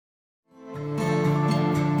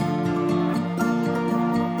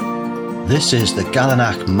This is the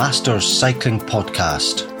Gallinack Masters Cycling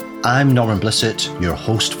Podcast. I'm Norman Blissett, your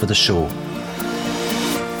host for the show.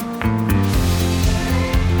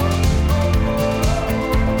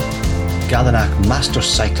 Gallinack Masters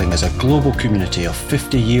Cycling is a global community of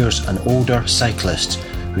 50 years and older cyclists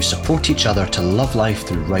who support each other to love life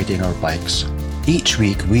through riding our bikes. Each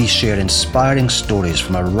week we share inspiring stories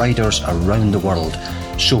from our riders around the world,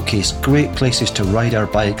 showcase great places to ride our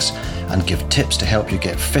bikes and give tips to help you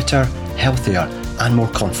get fitter, healthier and more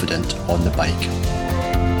confident on the bike.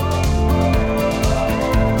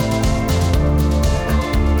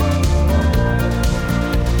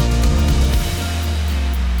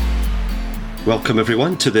 Welcome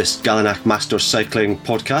everyone to this Gallinack Masters Cycling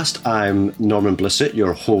Podcast. I'm Norman Blissett,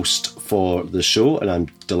 your host for the show, and I'm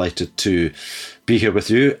delighted to be here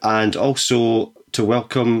with you and also to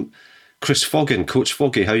welcome Chris Foggin. Coach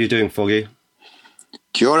Foggy, how are you doing, Foggy?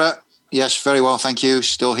 Kia ora. Yes, very well, thank you.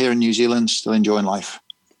 Still here in New Zealand, still enjoying life.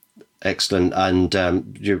 Excellent. And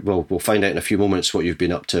we'll find out in a few moments what you've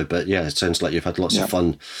been up to. But yeah, it sounds like you've had lots of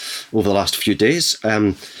fun over the last few days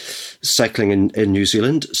cycling in New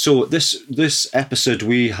Zealand. So this episode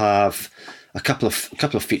we have a couple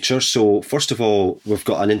of features. So first of all, we've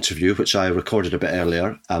got an interview which I recorded a bit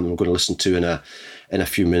earlier. I'm going to listen to in a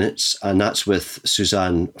few minutes, and that's with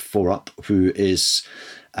Suzanne Forup, who is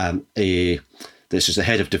This is the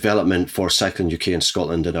head of development for Cycling UK and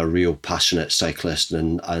Scotland and a real passionate cyclist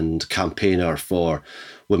and campaigner for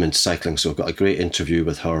women's cycling. So I've got a great interview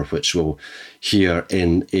with her, which we'll hear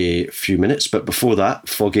in a few minutes. But before that,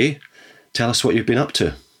 Foggy, tell us what you've been up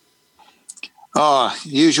to.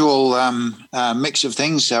 Usual mix of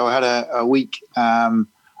things. So I had a week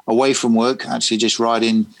away from work, actually just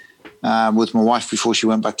riding with my wife before she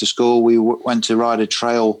went back to school. We went to ride a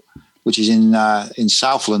trail which is in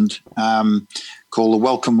Southland, called the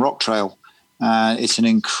Welcome Rock Trail. It's an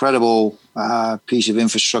incredible piece of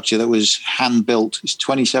infrastructure that was hand-built. It's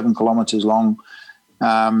 27 kilometres long.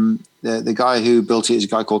 The guy who built it is a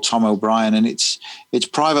guy called Tom O'Brien, and it's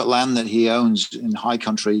private land that he owns in high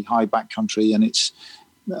back country, and it's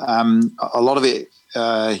a lot of it.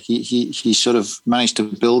 He sort of managed to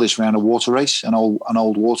build this around a water race, an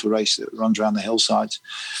old water race that runs around the hillsides.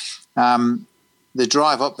 The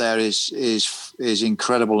drive up there is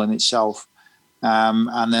incredible in itself.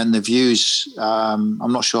 And then the views,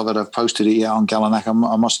 I'm not sure that I've posted it yet on Gallinack.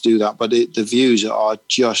 I must do that. But the views are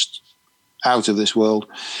just out of this world.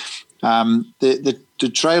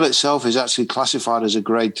 The trail itself is actually classified as a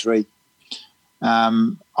grade 3.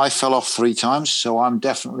 I fell off 3 times, so I'm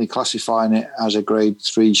definitely classifying it as a grade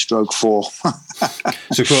 3/4.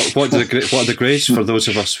 So what are the grades for those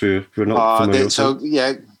of us who are not familiar with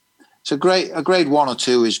them? So a grade 1 or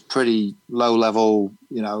 2 is pretty low level,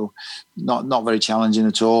 not very challenging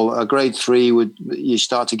at all. A grade 3 you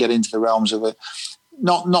start to get into the realms of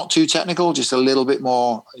not too technical, just a little bit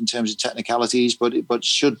more in terms of technicalities, but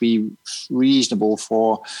should be reasonable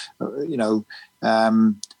for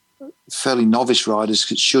fairly novice riders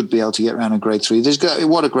should be able to get around a grade 3.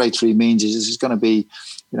 What a grade 3 means is there's going to be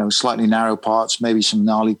slightly narrow parts, maybe some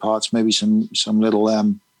gnarly parts, maybe some little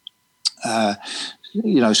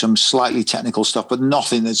some slightly technical stuff, but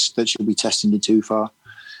nothing that should be testing you too far.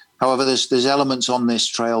 However, there's elements on this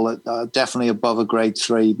trail that are definitely above a grade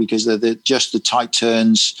 3 because they're just the tight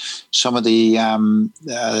turns, some of the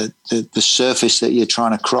surface that you're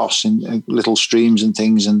trying to cross in little streams and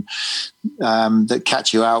things, and that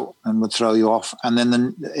catch you out and would throw you off. And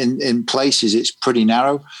then in places it's pretty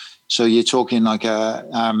narrow, so you're talking like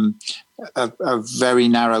a very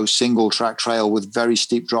narrow single track trail with very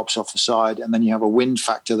steep drops off the side, and then you have a wind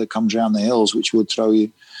factor that comes around the hills which would throw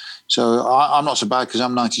you. So I'm not so bad because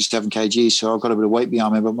I'm 97 kg, so I've got a bit of weight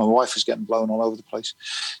behind me, but my wife was getting blown all over the place.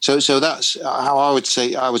 So that's how I would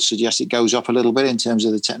suggest it goes up a little bit in terms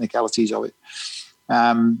of the technicalities of it.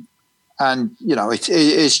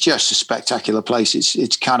 It's just a spectacular place.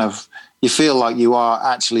 It's kind of, you feel like you are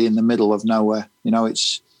actually in the middle of nowhere.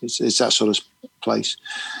 It's that sort of place.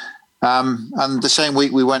 And the same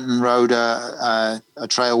week we went and rode a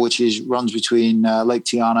trail which runs between Lake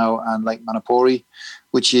Tiano and Lake Manapori,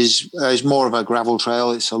 which is more of a gravel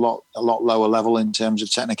trail. It's a lot lower level in terms of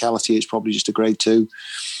technicality. It's probably just a grade 2.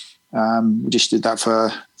 We just did that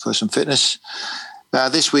for some fitness.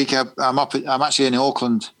 This week I'm actually in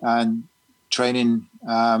Auckland and training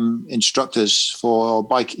instructors for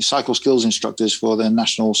cycle skills instructors for the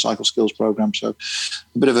National Cycle Skills Program. So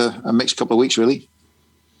a bit of a mixed couple of weeks, really.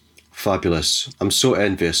 Fabulous. I'm so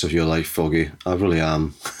envious of your life, Foggy. I really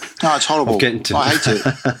am. No, it's horrible. I hate it.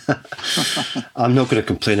 I'm not going to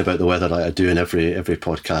complain about the weather like I do in every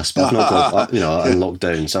podcast, but I've not got, in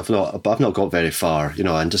lockdowns, I've not got very far,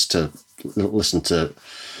 and just to listen to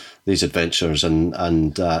these adventures and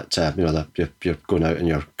that that you're going out and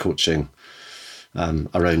you're coaching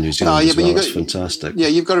around New Zealand as well. It's fantastic. Yeah,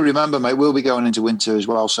 you've got to remember, mate, we'll be going into winter as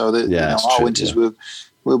well. So that our winters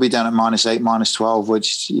we'll be down at -8, -12,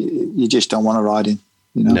 which you just don't want to ride in.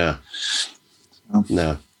 No.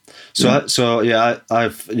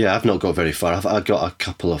 I've not got very far. I've got a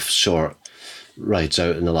couple of short rides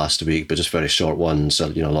out in the last week, but just very short ones. A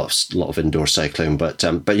lot of indoor cycling. But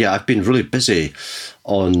I've been really busy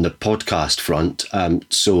on the podcast front.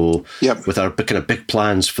 With our kind of big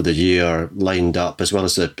plans for the year lined up, as well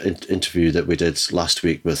as the interview that we did last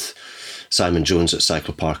week with Simon Jones at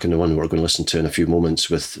Cycle Park, and the one we're going to listen to in a few moments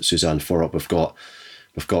with Suzanne Forup, we've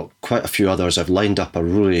got quite a few others. I've lined up I'm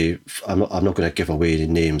not going to give away any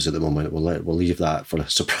names at the moment. We'll leave that for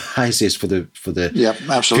surprises for the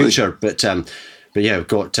future. But we've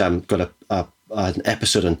got an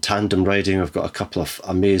episode on tandem riding. We've got a couple of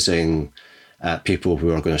amazing people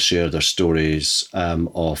who are going to share their stories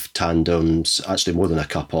of tandems. Actually, more than a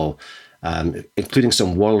couple, including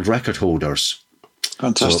some world record holders.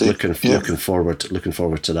 Fantastic. So looking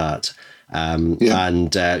forward to that.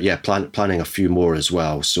 Planning a few more as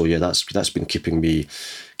well. So that's been keeping me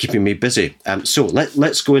busy. So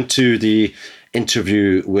let's go into the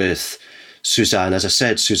interview with Suzanne. As I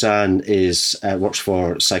said, Suzanne works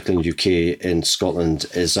for Cycling UK in Scotland.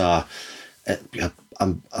 Is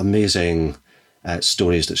amazing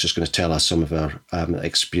stories that she's going to tell us some of her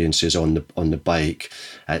experiences on the bike.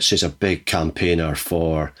 She's a big campaigner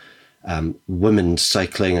for women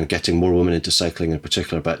cycling and getting more women into cycling in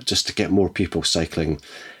particular, but just to get more people cycling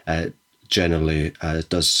generally.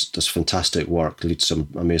 Does fantastic work, leads some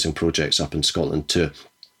amazing projects up in Scotland to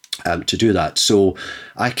do that. So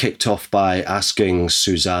I kicked off by asking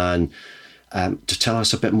Suzanne to tell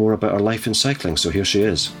us a bit more about her life in cycling. So here she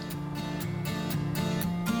is.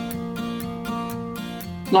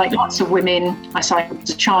 Like lots of women, I cycled as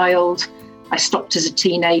a child. I stopped as a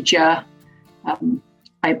teenager.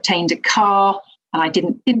 I obtained a car, and I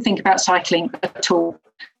didn't think about cycling at all,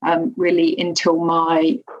 really, until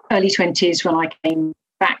my early 20s, when I came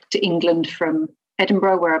back to England from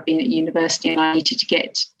Edinburgh, where I've been at university, and I needed to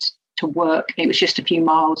get to work. It was just a few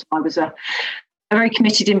miles. I was a very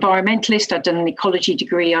committed environmentalist. I'd done an ecology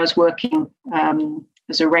degree. I was working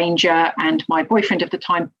as a ranger, and my boyfriend at the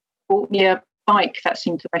time bought me a bike. That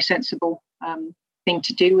seemed the most sensible thing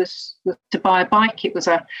to do was to buy a bike. It was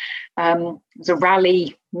a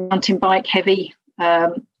rally mountain bike, heavy,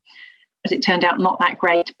 as it turned out, not that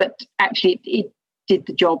great, but actually it did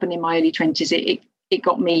the job. And in my early 20s, it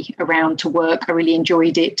got me around to work. I really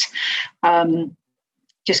enjoyed it.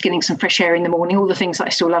 Just getting some fresh air in the morning, all the things that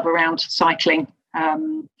I still love around cycling.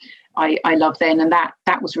 I love then, and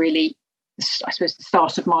that was really, I suppose, the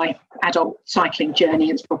start of my adult cycling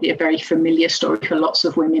journey. It's probably a very familiar story for lots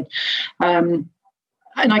of women.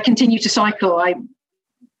 And I continued to cycle. I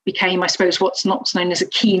became, I suppose, what's not known as a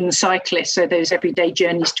keen cyclist. So those everyday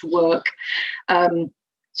journeys to work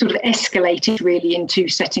sort of escalated really into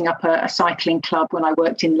setting up a cycling club when I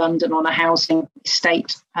worked in London on a housing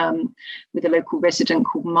estate with a local resident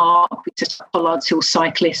called Mark. We set up Pollard's Hill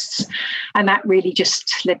Cyclists, and that really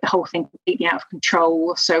just led the whole thing completely out of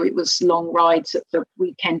control. So it was long rides at the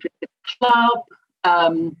weekend with the club.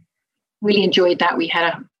 Really enjoyed that. We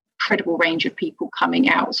had a incredible range of people coming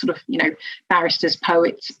out, sort of, barristers,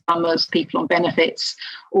 poets, plumbers, people on benefits,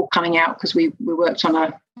 all coming out because we worked on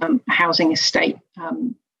a housing estate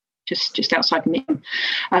just outside Nottingham.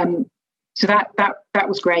 So that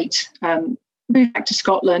was great. Moved back to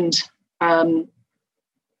Scotland.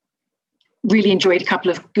 Really enjoyed a couple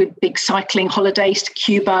of good big cycling holidays to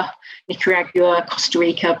Cuba, Nicaragua, Costa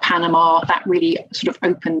Rica, Panama. That really sort of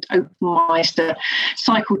opened my eyes to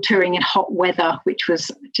cycle touring in hot weather, which was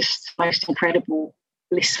just the most incredible,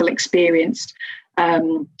 blissful experience,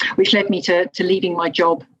 which led me to leaving my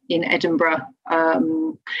job in Edinburgh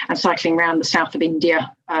and cycling around the south of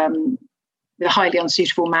India with a highly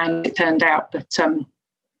unsuitable man, it turned out. But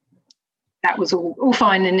that was all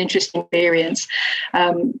fine and interesting experience.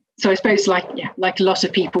 So I suppose, like a lot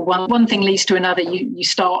of people, one thing leads to another. You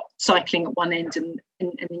start cycling at one end, and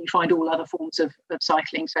then you find all other forms of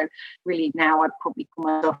cycling. So really now I'd probably call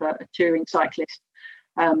myself a touring cyclist.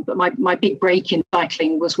 But my big break in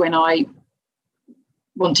cycling was when I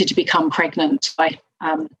wanted to become pregnant.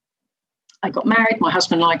 I got married. My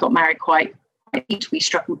husband and I got married quite late. We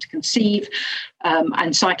struggled to conceive,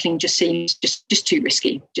 and cycling just seemed just too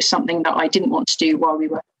risky. Just something that I didn't want to do while we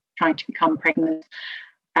were trying to become pregnant.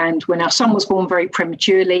 And when our son was born very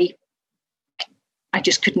prematurely, I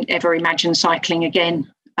just couldn't ever imagine cycling again.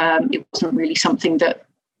 It wasn't really something that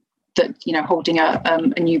that, holding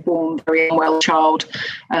a newborn, very unwell child,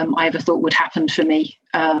 I ever thought would happen for me.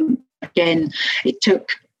 Again, it took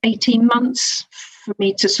 18 months for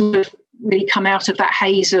me to sort of really come out of that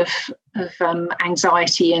haze of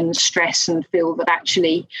anxiety and stress, and feel that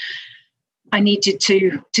actually I needed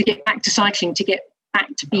to get back to cycling, to get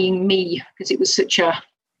back to being me, because it was such a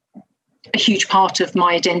huge part of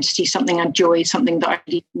my identity, something I enjoyed, something that I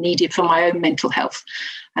really needed for my own mental health.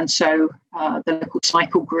 And so the local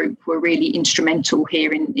cycle group were really instrumental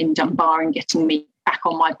here in Dunbar in getting me back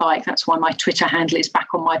on my bike. That's why my Twitter handle is Back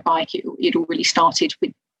on My Bike. It all really started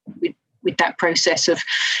with that process of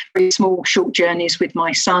very small, short journeys with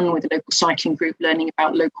my son, with a local cycling group, learning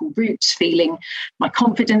about local routes, feeling my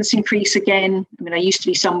confidence increase again. I mean, I used to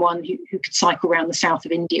be someone who could cycle around the south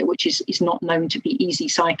of India, which is not known to be easy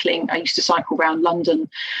cycling. I used to cycle around London,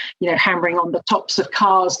 hammering on the tops of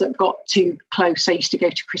cars that got too close. I used to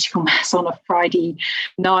go to critical mass on a Friday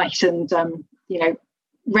night and,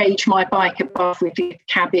 rage my bike above with the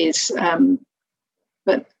cabbies.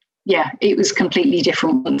 But yeah, it was completely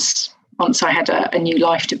different once I had a new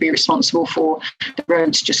life to be responsible for. The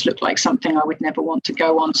roads just looked like something I would never want to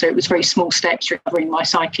go on. So it was very small steps recovering my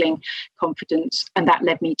cycling confidence. And that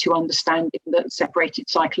led me to understanding that separated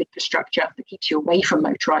cycle infrastructure that keeps you away from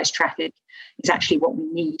motorised traffic is actually what we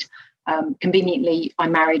need. Conveniently, I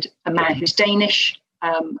married a man who's Danish.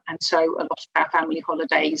 And so a lot of our family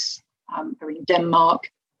holidays are in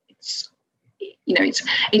Denmark. It's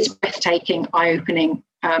breathtaking, eye-opening,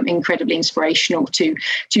 incredibly inspirational to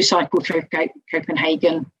cycle through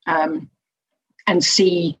Copenhagen and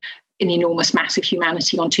see an enormous mass of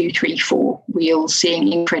humanity on 2, 3, 4 wheels,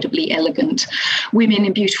 seeing incredibly elegant women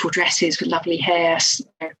in beautiful dresses with lovely hair,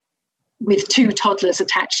 with 2 toddlers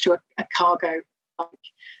attached to a cargo bike,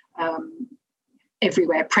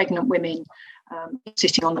 everywhere, pregnant women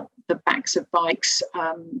sitting on the backs of bikes.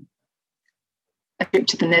 A trip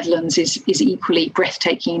to the Netherlands is equally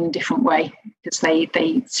breathtaking in a different way, because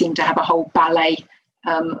they seem to have a whole ballet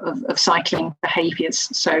of cycling behaviours.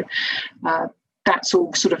 So that's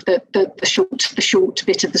all sort of the short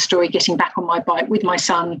bit of the story. Getting back on my bike with my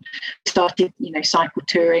son, started cycle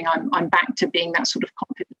touring. I'm back to being that sort of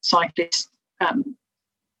confident cyclist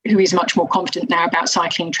who is much more confident now about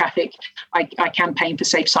cycling traffic. I campaign for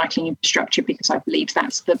safe cycling infrastructure because I believe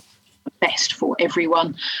that's the best for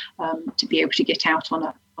everyone, to be able to get out on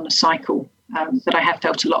a cycle. But I have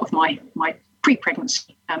felt a lot of my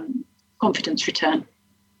pre-pregnancy confidence return.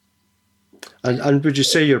 And would you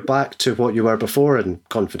say you're back to what you were before in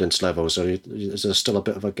confidence levels, or is there still a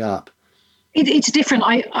bit of a gap? It's different.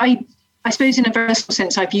 I suppose in a very personal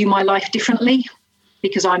sense, I view my life differently,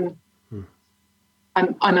 because I'm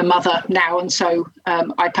a mother now, and so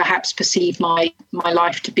I perhaps perceive my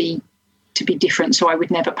life to be different. So I would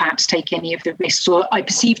never perhaps take any of the risks, or I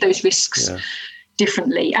perceive those risks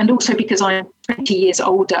differently. And also because I'm 20 years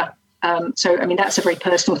older. So, I mean, that's a very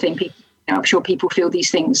personal thing. I'm sure people feel these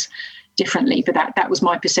things differently, but that was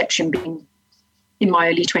my perception, being in my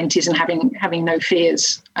early 20s and having no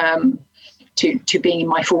fears, to being in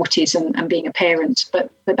my 40s and being a parent.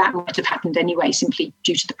 But that might have happened anyway, simply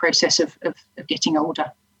due to the process of getting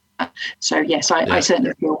older. So yes, I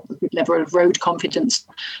certainly feel a good level of road confidence,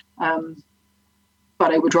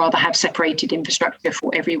 but I would rather have separated infrastructure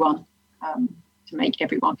for everyone, to make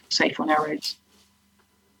everyone feel safe on our roads.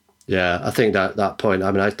 Yeah, I think that point,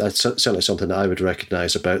 I mean, that's certainly something that I would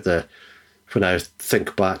recognise about when I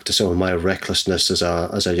think back to some of my recklessness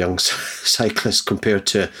as a young cyclist compared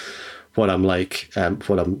to what I'm like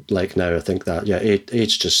now. I think that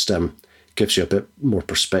age just gives you a bit more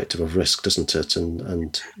perspective of risk, doesn't it?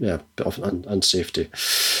 And safety.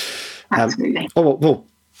 Absolutely.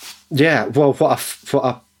 What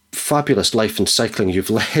a fabulous life in cycling you've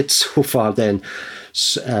led so far. Then,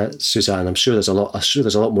 Suzanne, I'm sure there's a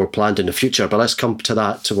lot more planned in the future. But let's come to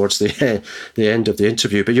that towards the end of the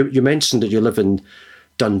interview. But you mentioned that you live in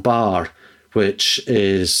Dunbar, which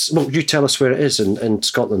is, well, you tell us where it is in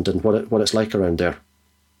Scotland and what it's like around there.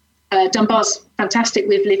 Dunbar's fantastic.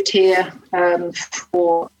 We've lived here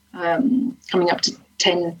for coming up to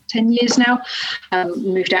 10 years now.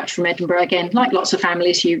 Moved out from Edinburgh again. Like lots of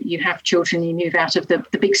families, you have children, you move out of the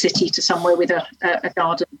big city to somewhere with a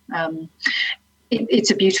garden.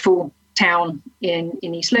 It's a beautiful town in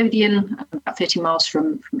East Lothian, about 30 miles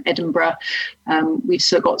from Edinburgh. We've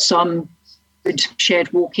still got some good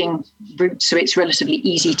shared walking routes, so it's relatively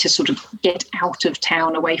easy to sort of get out of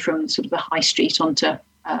town, away from sort of the high street, onto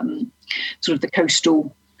sort of the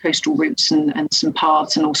coastal routes and some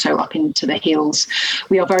paths, and also up into the hills.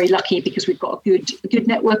 We are very lucky because we've got a good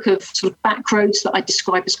network of sort of back roads that I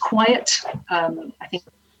describe as quiet. I think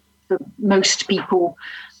for most people,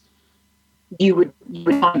 you would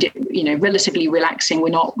find it, relatively relaxing. We're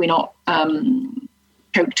not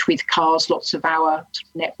choked with cars. Lots of our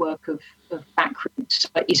network of back routes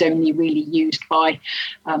is only really used by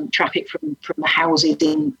traffic from the houses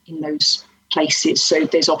in those places. So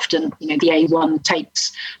there's often, the A1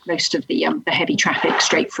 takes most of the heavy traffic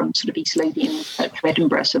straight from sort of East Lothian to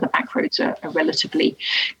Edinburgh. So the back roads are relatively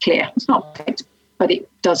clear. It's not perfect, but it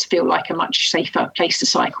does feel like a much safer place to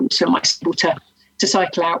cycle. So I'm able to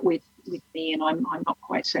cycle out with me, and I'm not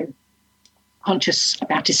quite so conscious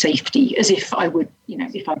about his safety as if I would,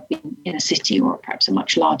 if I'd been in a city or perhaps a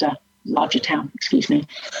much larger town. Excuse me.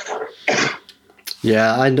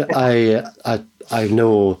 Yeah, and I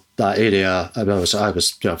know that area. I was I've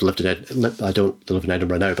lived in I don't live in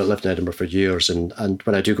Edinburgh now, but lived in Edinburgh for years, and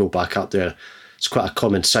when I do go back up there, it's quite a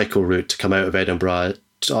common cycle route to come out of Edinburgh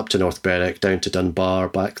up to North Berwick, down to Dunbar,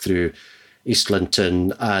 back through East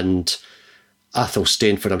Linton and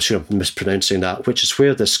Athelstaneford. I'm sure I'm mispronouncing that, which is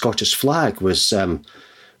where the Scottish flag was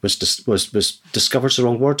discovered's the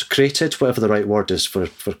wrong word, created, whatever the right word is for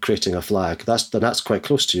creating a flag. That's quite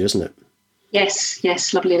close to you, isn't it? Yes,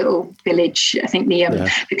 lovely little village. I think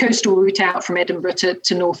the coastal route out from Edinburgh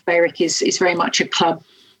to North Berwick is very much a club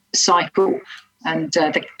cycle, and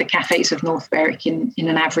the cafes of North Berwick in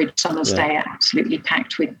an average summer's day are absolutely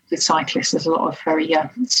packed with cyclists. There's a lot of very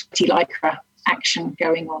sweaty lycra action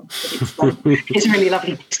going on. But it's a really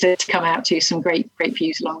lovely place to come out to. Some great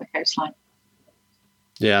views along the coastline.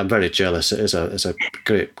 Yeah, I'm very jealous. It is a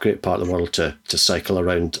great part of the world to cycle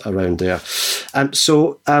around there.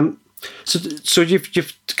 So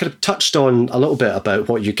you've kind of touched on a little bit about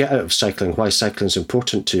what you get out of cycling, why cycling is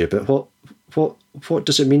important to you, but what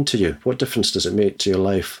does it mean to you? What difference does it make to your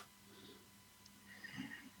life?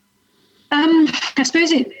 I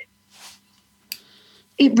suppose it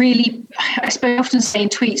really, I often say in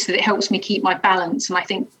tweets that it helps me keep my balance, and I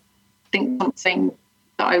think something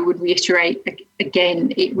that I would reiterate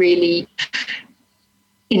again, it really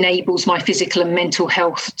enables my physical and mental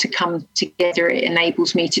health to come together. It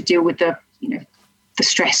enables me to deal with the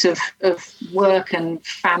stress of work and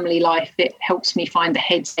family life. It helps me find the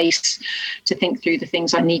headspace to think through the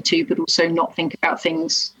things I need to, but also not think about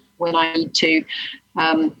things when I need to.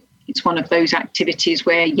 It's one of those activities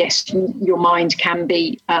where, yes, your mind can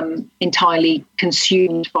be entirely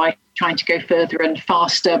consumed by trying to go further and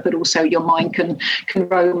faster, but also your mind can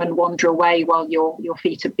roam and wander away while your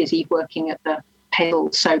feet are busy working at the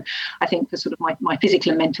pedals. So I think for sort of my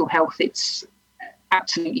physical and mental health, it's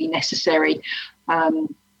absolutely necessary.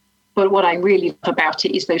 But what I really love about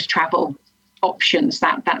it is those travel options,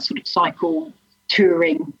 that sort of cycle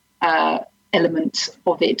touring element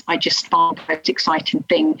of it. I just find the most exciting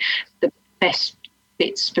thing. The best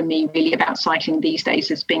bits for me really about cycling these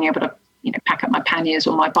days is being able to pack up my panniers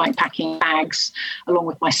or my bike packing bags along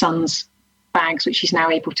with my son's bags, which he's now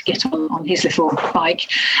able to get on his little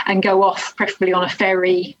bike, and go off, preferably on a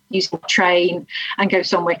ferry, using a train, and go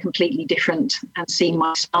somewhere completely different and see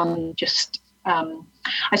my son just,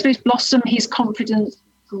 I suppose, blossom. His confidence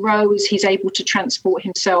grows. He's able to transport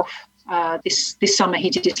himself. This summer he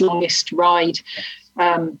did his longest ride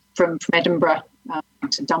from Edinburgh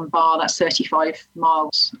to Dunbar. That's 35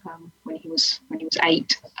 miles when he was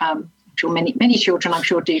 8. I'm sure many children, I'm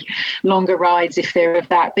sure, do longer rides if they're of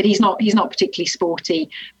that. But he's not particularly sporty.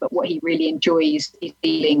 But what he really enjoys is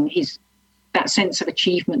feeling that sense of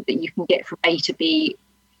achievement that you can get from A to B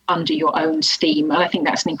under your own steam. And I think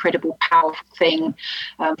that's an incredible, powerful thing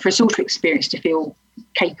for us all to experience, to feel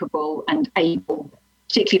capable and able,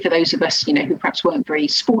 particularly for those of us, who perhaps weren't very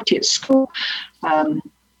sporty at school,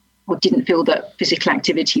 or didn't feel that physical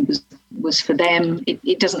activity was for them.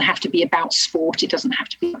 It doesn't have to be about sport. It doesn't have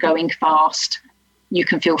to be going fast. You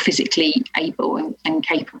can feel physically able and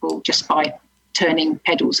capable just by turning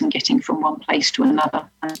pedals and getting from one place to another.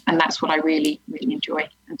 And that's what I really, really enjoy,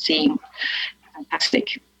 and seeing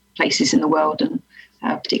fantastic places in the world, and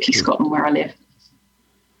particularly Scotland, where I live.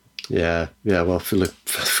 Yeah. Well,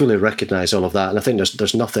 fully recognise all of that, and I think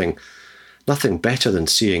there's nothing better than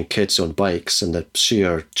seeing kids on bikes and the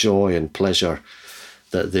sheer joy and pleasure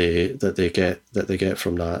that they get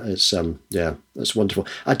from that. It's wonderful.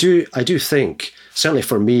 I do think, certainly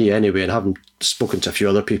for me anyway, and having spoken to a few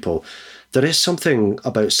other people, there is something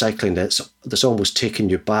about cycling that's almost taking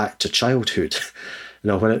you back to childhood.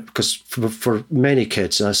 Because for many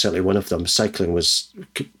kids, and I was certainly one of them, cycling was,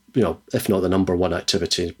 if not the number one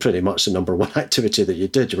activity, pretty much the number one activity that you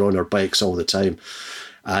did. You're on our bikes all the time,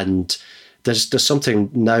 and there's something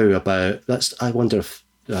now about that's. I wondered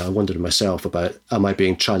myself about, am I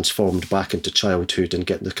being transformed back into childhood and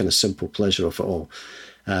getting the kind of simple pleasure of it all?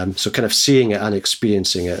 So kind of seeing it and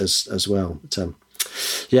experiencing it as well.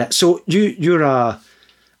 Yeah. So you're a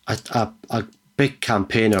big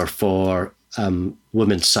campaigner for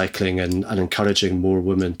women cycling and encouraging more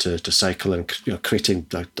women to cycle, and creating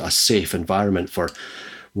a safe environment for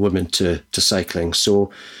women to cycling.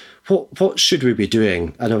 So what should we be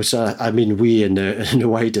doing? And I mean we in the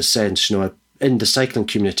widest sense, in the cycling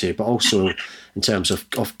community, but also in terms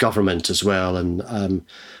of government as well. And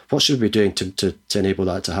what should we be doing to enable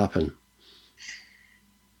that to happen?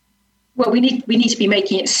 Well, we need to be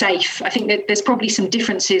making it safe. I think that there's probably some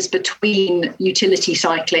differences between utility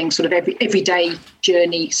cycling, sort of everyday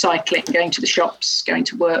journey cycling, going to the shops, going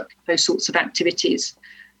to work, those sorts of activities.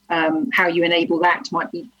 How you enable that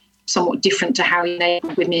might be somewhat different to how you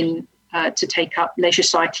enable women to take up leisure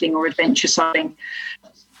cycling or adventure cycling.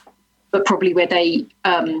 But probably where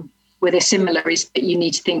they're similar is that you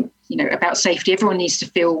need to think, about safety. Everyone needs to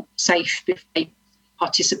feel safe if they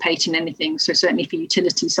participate in anything. So certainly for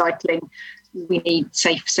utility cycling, we need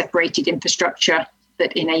safe, separated infrastructure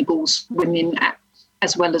that enables women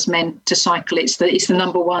as well as men to cycle. It's the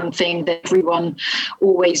number one thing that everyone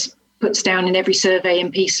always puts down in every survey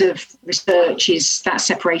and piece of research, is that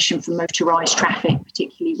separation from motorised traffic,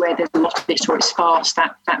 particularly where there's a lot of it or it's fast.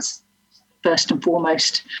 That's first and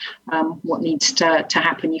foremost what needs to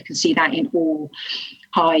happen. You can see that in all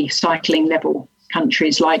high cycling level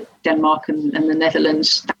countries like Denmark and the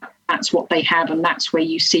Netherlands. That's what they have, and that's where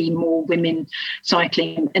you see more women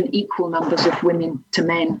cycling and equal numbers of women to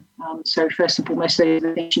men. So first and foremost, those are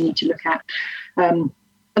the things you need to look at.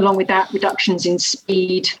 Along with that, reductions in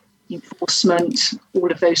speed, enforcement,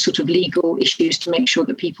 all of those sort of legal issues to make sure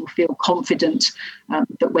that people feel confident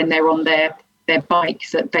that when they're on their bike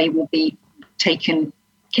that they will be taken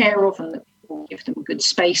care of, and that people will give them good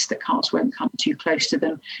space, that cars won't come too close to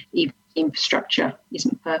them, even if the infrastructure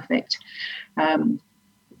isn't perfect.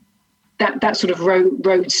 That sort of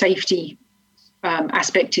road safety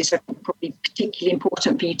aspect is probably particularly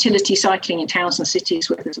important for utility cycling in towns and cities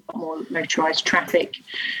where there's a lot more motorised traffic.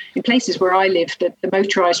 In places where I live, the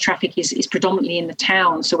motorised traffic is predominantly in the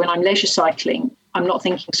town. So when I'm leisure cycling, I'm not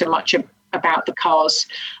thinking so much about the cars.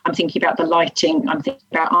 I'm thinking about the lighting. I'm thinking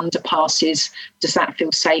about underpasses. Does that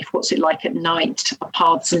feel safe? What's it like at night? Are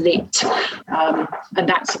paths lit? And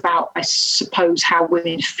that's about, I suppose, how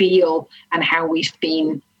women feel and how we've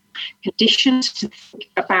been conditioned to think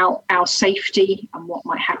about our safety and what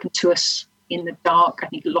might happen to us in the dark. I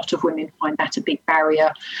think a lot of women find that a big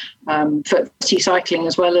barrier for city cycling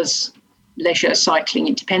as well as leisure cycling.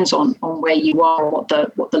 It depends on where you are, what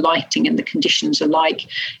the lighting and the conditions are like.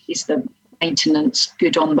 Is the maintenance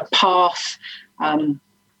good on the path?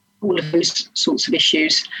 All of those sorts of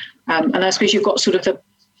issues. And I suppose you've got sort of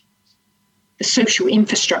the social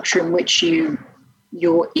infrastructure in which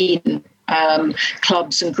you're in.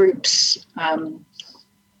 Clubs and groups can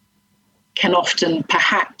often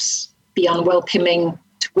perhaps be unwelcoming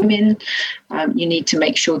to women. You need to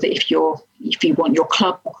make sure that if you want your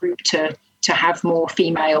club or group to have more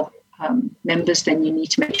female members, then you need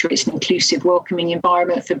to make sure it's an inclusive, welcoming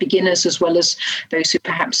environment for beginners as well as those who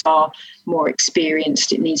perhaps are more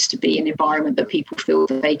experienced. It needs to be an environment that people feel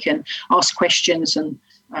that they can ask questions and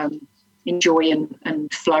enjoy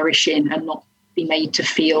and flourish in, and not be made to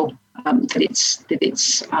feel that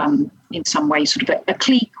it's in some way sort of a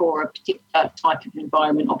clique or a particular type of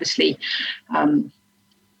environment. Obviously,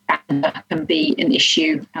 banter can be an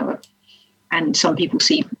issue, and some people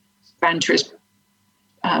see banter as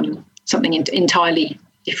something entirely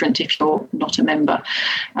different if you're not a member.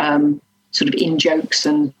 Sort of in-jokes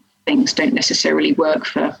and things don't necessarily work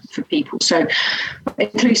for people. So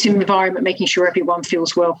inclusive environment, making sure everyone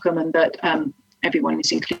feels welcome and that everyone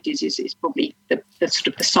is included is probably the sort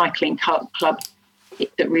of the cycling club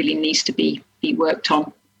that really needs to be worked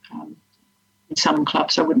on. In some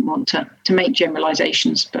clubs, I wouldn't want to make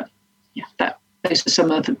generalisations, but yeah, those are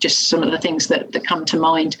some of the things that come to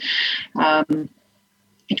mind.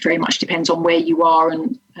 It very much depends on where you are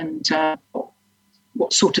and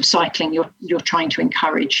what sort of cycling you're trying to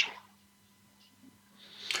encourage.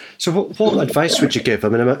 So what advice would you give? I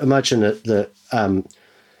mean, imagine that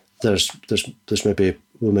there's maybe a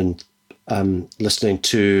woman listening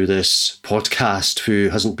to this podcast who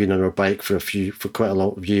hasn't been on her bike for quite a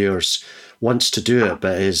lot of years, wants to do it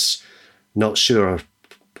but is not sure,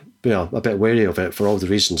 a bit wary of it for all the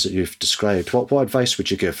reasons that you've described. What advice would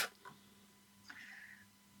you give?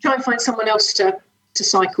 Try and find someone else to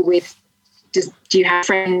cycle with. Do you have a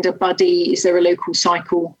friend, a buddy? Is there a local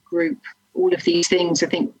cycle group? All of these things, I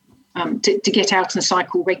think. To get out and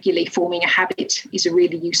cycle regularly, forming a habit is a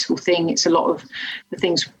really useful thing. It's a lot of the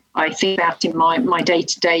things I think about in my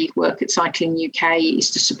day-to-day work at Cycling UK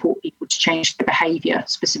is to support people to change their behaviour,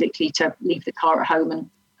 specifically to leave the car at home and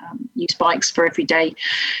use bikes for everyday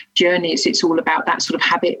journeys. It's all about that sort of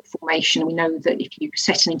habit formation. We know that if you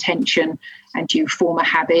set an intention and you form a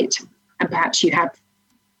habit, and perhaps you have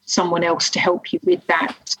someone else to help you with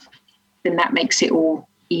that, then that makes it all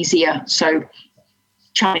easier. So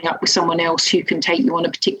chatting up with someone else who can take you on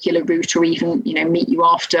a particular route, or even, meet you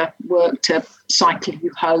after work to cycle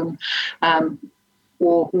you home,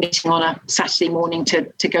 or meeting on a Saturday morning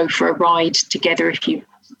to go for a ride together if you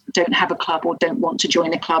don't have a club or don't want to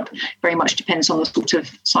join a club. Very much depends on the sort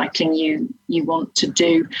of cycling you want to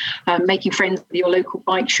do. Making friends with your local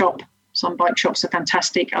bike shop. Some bike shops are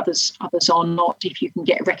fantastic, others are not. If you can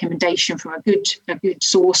get a recommendation from a good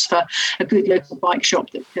source for a good local bike shop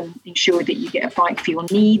that can ensure that you get a bike for your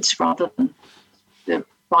needs rather than the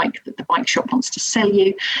bike that the bike shop wants to sell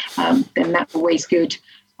you, then that's always good.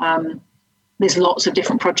 There's lots of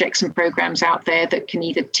different projects and programs out there that can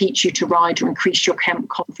either teach you to ride or increase your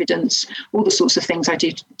confidence, all the sorts of things I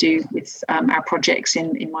do with our projects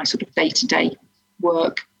in my sort of day-to-day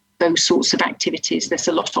work. Those sorts of activities, there's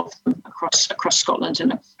a lot of them across Scotland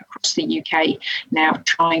and across the UK now,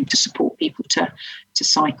 trying to support people to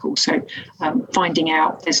cycle. So finding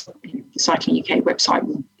out, the Cycling UK website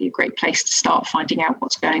will be a great place to start finding out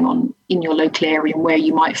what's going on in your local area and where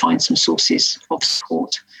you might find some sources of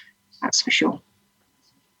support. That's for sure.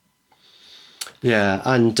 Yeah,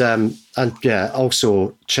 and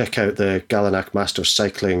also check out the Galanack Masters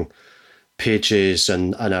Cycling pages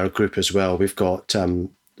and our group as well. We've got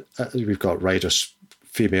riders,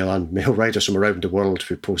 female and male riders from around the world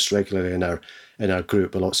who post regularly in our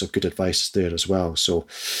group, with lots of good advice there as well. So,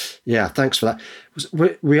 yeah, thanks for that.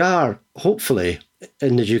 We are hopefully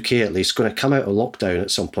in the UK at least going to come out of lockdown at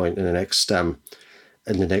some point in the next.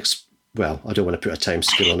 Well, I don't want to put a time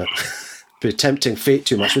scale on it. Be tempting fate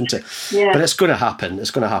too much, wouldn't it? Yeah. But it's going to happen.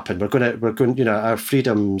 It's going to happen. We're going. Our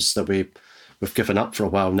freedoms that we've given up for a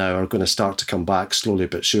while now are going to start to come back slowly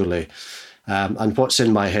but surely. And what's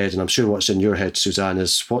in my head, and I'm sure what's in your head, Suzanne,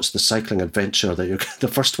 is what's the cycling adventure that you're the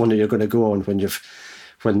first one that you're going to go on when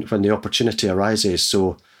the opportunity arises.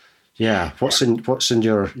 So, yeah, what's in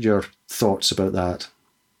your thoughts about that?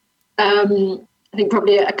 I think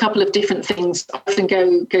probably a couple of different things. I often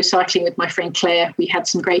go cycling with my friend Claire. We had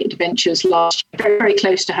some great adventures last year, very, very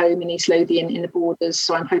close to home in East Lothian in the Borders.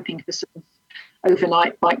 So I'm hoping for some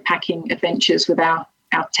overnight bike packing adventures with our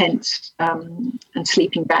tents and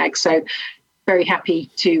sleeping bags. So very happy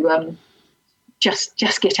to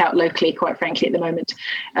just get out locally, quite frankly, at the moment.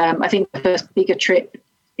 I think the first bigger trip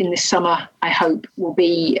in this summer, I hope, will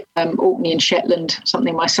be Orkney and Shetland,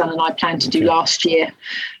 something my son and I planned to do last year.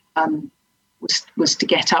 Was to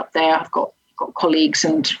get up there. I've got colleagues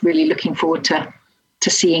and really looking forward to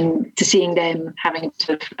seeing them, having a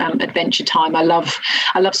sort of adventure time. I love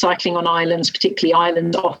cycling on islands,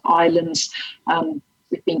 particularly off islands.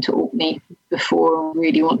 We've been to Orkney before and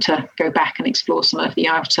really want to go back and explore some of the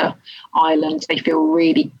outer islands. They feel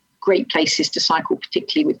really great places to cycle,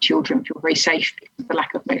 particularly with children, feel very safe because of the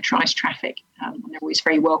lack of motorised traffic. And they're always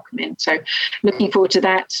very welcoming. So looking forward to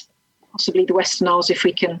that. Possibly the Western Isles if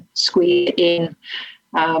we can squeeze it in.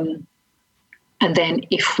 And then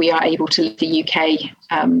if we are able to leave the UK,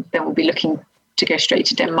 then we'll be looking to go straight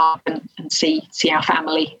to Denmark and see our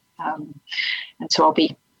family. And so I'll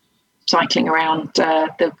be cycling around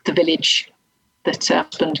the village that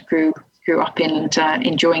husband grew up in and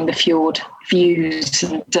enjoying the fjord views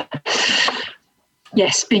and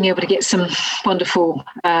being able to get some wonderful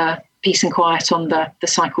peace and quiet on the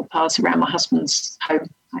cycle paths around my husband's home,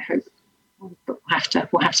 I hope. But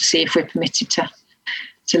we'll have to see if we're permitted to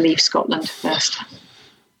leave Scotland first.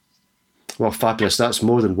 Well, fabulous! That's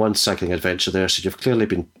more than one cycling adventure there. So you've clearly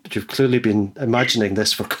been imagining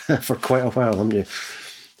this for quite a while, haven't you?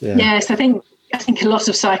 Yeah. Yes, I think a lot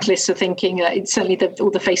of cyclists are thinking. Certainly, all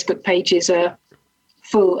the Facebook pages are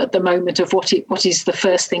full at the moment of what is the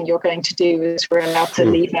first thing you're going to do as we're allowed to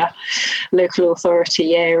leave our local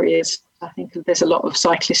authority areas. I think there's a lot of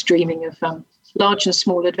cyclists dreaming of large and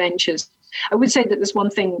small adventures. I would say that there's one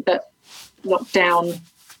thing that lockdown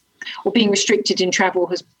or being restricted in travel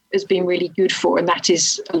has been really good for, and that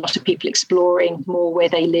is a lot of people exploring more where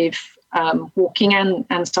they live, walking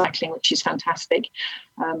and cycling, which is fantastic.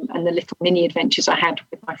 And the little mini adventures I had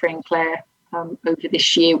with my friend Claire over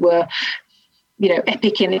this year were,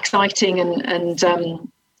 epic and exciting and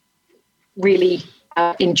really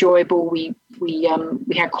enjoyable. We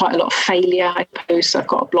had quite a lot of failure. I've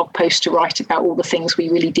got a blog post to write about all the things we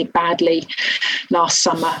really did badly last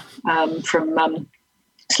summer, from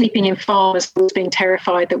sleeping in farmers, being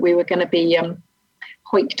terrified that we were going to be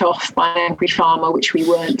hoiked off by an angry farmer, which we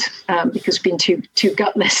weren't, because we've been too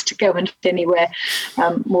gutless to go and anywhere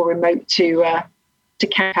more remote to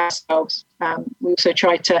camp ourselves. We also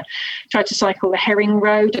tried to cycle the Herring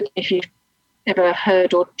Road. If you've ever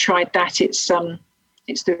heard or tried that, it's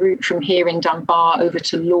the route from here in Dunbar over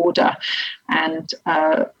to Lauder, and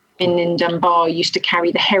in Dunbar used to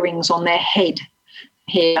carry the herrings on their head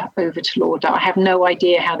here over to Lauder. I have no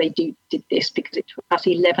idea how they did this, because it took us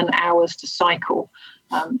 11 hours to cycle.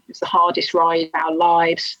 It was the hardest ride of our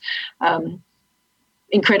lives.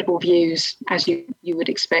 Incredible views, as you would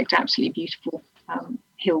expect, absolutely beautiful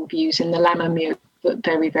hill views in the Lammermuir, but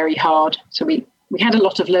very, very hard. So we had a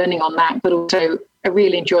lot of learning on that, but also a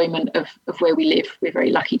real enjoyment of where we live. We're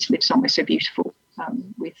very lucky to live somewhere so beautiful,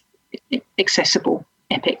 with accessible,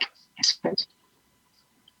 epic, I suppose.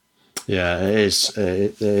 Yeah, it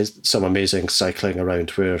is some amazing cycling around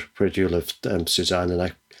where you live, Suzanne, and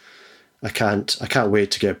I can't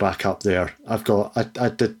wait to get back up there. I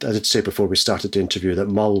did say before we started the interview that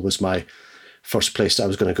Mull was my first place that I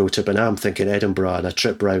was going to go to, but now I'm thinking Edinburgh, and a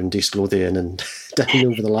trip round East Lothian and down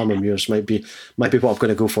over the Lammermuirs might be what I'm going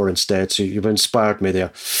to go for instead. So you've inspired me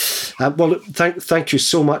there. Well, thank you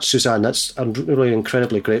so much, Suzanne. I'm really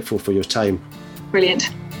incredibly grateful for your time. Brilliant.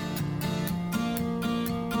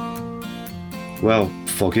 Well,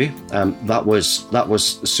 Foggy, that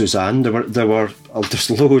was Suzanne. There's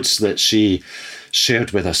loads that she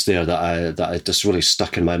shared with us there that I just really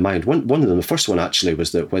stuck in my mind. One of them, the first one actually,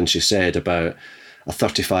 was that when she said about a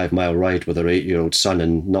 35-mile ride with her 8-year-old son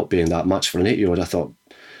and not being that much for an 8-year-old, I thought,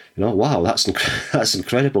 wow, that's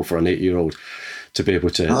incredible for an 8-year-old to be able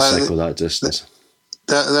to cycle that distance.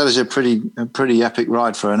 That is a pretty epic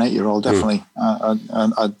ride for an 8-year-old, definitely.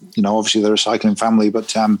 Obviously they're a cycling family,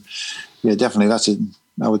 but yeah, definitely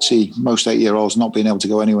I would see most 8-year-olds not being able to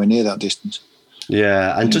go anywhere near that distance.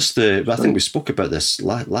 Yeah, and I think we spoke about this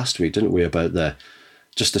last week, didn't we? About the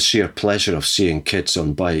sheer pleasure of seeing kids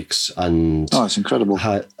on bikes, and it's incredible.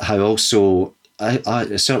 How also,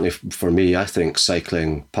 I certainly for me, I think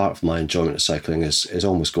cycling, part of my enjoyment of cycling is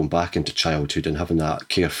almost going back into childhood and having that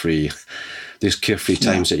these carefree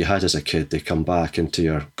times that you had as a kid. They come back into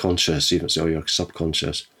your conscious, even so your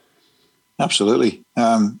subconscious. Absolutely.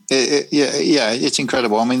 It's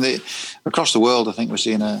incredible. I mean, across the world, I think we're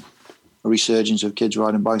seeing a resurgence of kids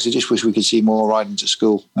riding bikes. I just wish we could see more riding to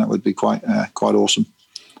school. That would be quite awesome.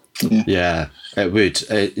 Yeah, it would.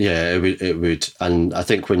 It would. And I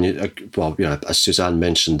think when as Suzanne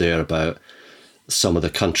mentioned there about some of the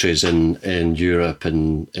countries in Europe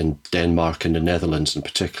and in Denmark and the Netherlands in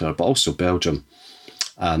particular, but also Belgium,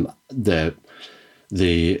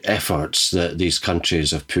 the efforts that these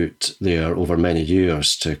countries have put there over many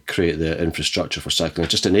years to create the infrastructure for cycling, it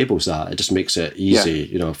just enables that. It just makes it easy.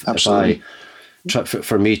 Absolutely.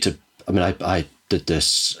 For me to, I did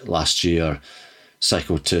this last year,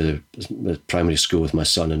 cycled to primary school with my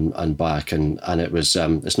son and back, and it was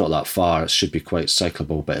it's not that far. It should be quite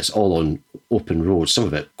cyclable, but it's all on open road. Some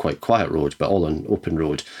of it quite quiet road, but all on open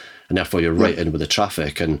road, and therefore you're right in with the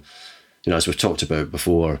traffic. And as we've talked about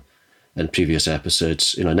before in previous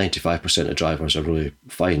episodes, 95% of drivers are really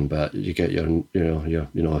fine, but you get your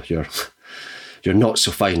not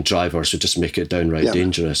so fine drivers who just make it downright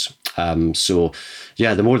dangerous.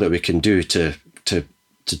 The more that we can do to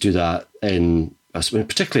do that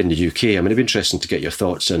particularly in the UK. It'd be interesting to get your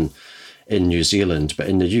thoughts in New Zealand, but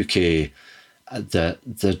in the UK,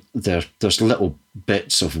 there's little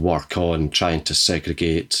bits of work on trying to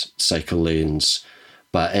segregate cycle lanes.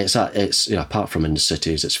 But it's apart from in the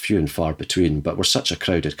cities, it's few and far between. But we're such a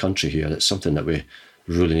crowded country here. It's something that we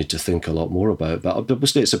really need to think a lot more about. But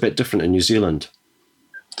obviously, it's a bit different in New Zealand.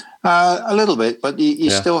 A little bit, but you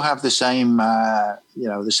still have the same,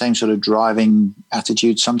 the same sort of driving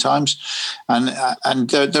attitude sometimes. And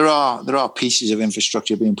there are pieces of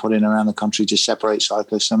infrastructure being put in around the country to separate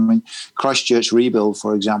cyclists. Christchurch rebuild,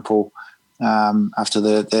 for example. After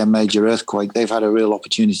their major earthquake, they've had a real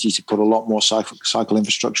opportunity to put a lot more cycle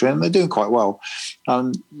infrastructure in. They're doing quite well.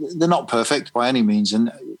 They're not perfect by any means.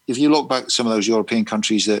 And if you look back at some of those European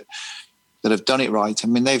countries that have done it right,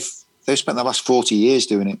 they've spent the last 40 years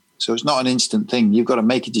doing it. So it's not an instant thing. You've got to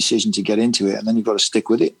make a decision to get into it, and then you've got to stick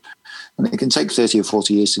with it. And it can take 30 or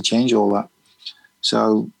 40 years to change all that.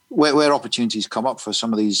 So where opportunities come up for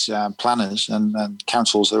some of these planners and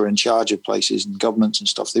councils that are in charge of places and governments and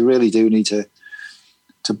stuff, they really do need to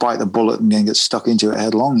bite the bullet and then get stuck into it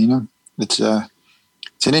headlong. It's an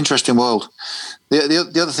interesting world.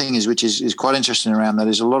 The other thing which is quite interesting around that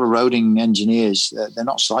is a lot of roading engineers. They're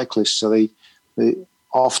not cyclists, so they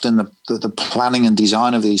often the planning and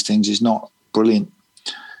design of these things is not brilliant.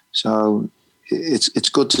 So it's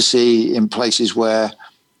good to see in places where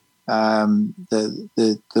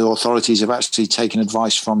the authorities have actually taken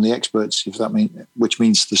advice from the experts, which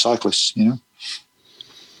means the cyclists,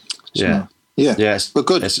 So, yeah. But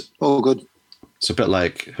good. All good. It's a bit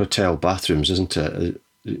like hotel bathrooms, isn't it?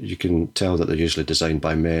 You can tell that they're usually designed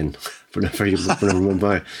by men. Whenever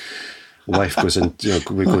my wife goes in,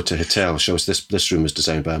 we go to a hotel, shows this room was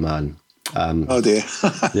designed by a man. Oh dear.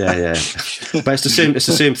 yeah. But it's the same. It's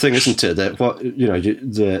the same thing, isn't it?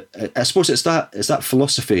 That I suppose it's that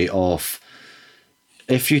philosophy of,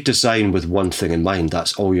 if you design with one thing in mind,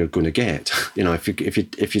 that's all you're going to get.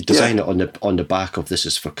 If you design it on the back of this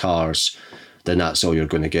is for cars, then that's all you're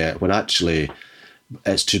going to get. When actually,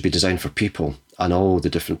 it's to be designed for people and all the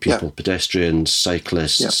different people, pedestrians,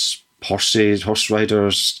 cyclists, horses, horse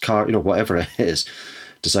riders, car, whatever it is.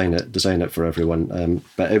 Design it for everyone.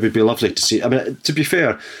 But it would be lovely to see. I mean, to be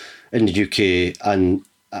fair, in the UK, and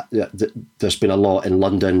there's been a lot in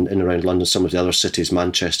London, in around London, some of the other cities,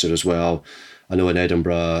 Manchester as well. I know in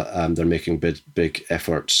Edinburgh, they're making big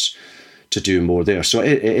efforts to do more there. So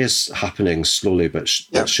it is happening slowly but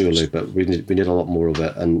surely. But we need a lot more of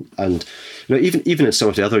it. And even in some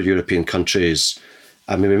of the other European countries.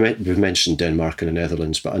 I mean, we've mentioned Denmark and the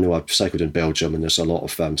Netherlands, but I know I've cycled in Belgium, and there's a lot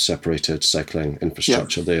of separated cycling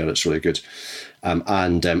infrastructure there. It's really good,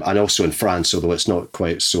 and also in France, although it's not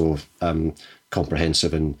quite so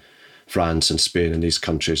comprehensive in France and Spain and these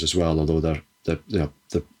countries as well. Although they're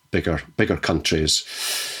the bigger countries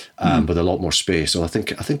with a lot more space. So I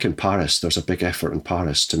think in Paris, there's a big effort in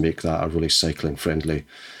Paris to make that a really cycling friendly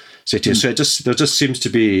city. So there just seems to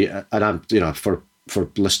be, and I'm for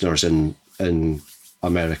listeners in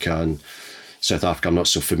America and South Africa, I'm not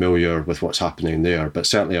so familiar with what's happening there, but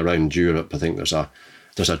certainly around Europe, I think there's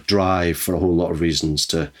a drive for a whole lot of reasons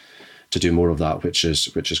to do more of that, which is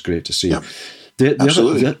great to see. Yeah.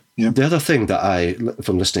 The other thing that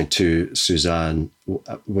from listening to Suzanne,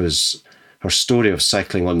 was her story of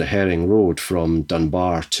cycling on the Herring Road from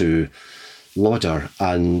Dunbar to Lauder,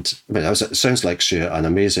 and I mean, it sounds like an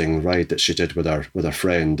amazing ride that she did with her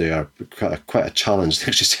friend. They are quite a challenge. I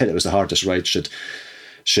think she said it was the hardest ride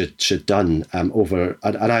she'd done over.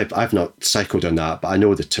 And I've not cycled on that, but I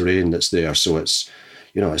know the terrain that's there. So it's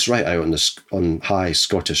it's right out on high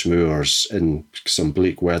Scottish moors in some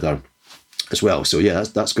bleak weather as well. So yeah,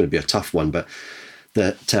 that's going to be a tough one. But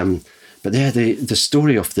the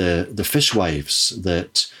story of the fishwives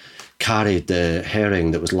that carried the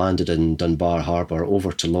herring that was landed in Dunbar Harbour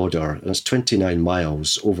over to Lauder, and it's 29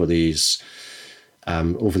 miles over these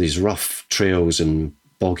rough trails and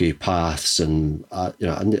boggy paths, and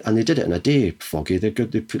they did it in a day. Foggy, they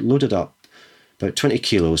loaded up about 20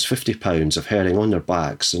 kilos, 50 pounds of herring on their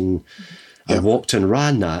backs, and walked and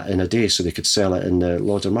ran that in a day so they could sell it in the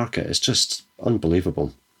Lauder market. It's just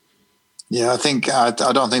unbelievable. Yeah, I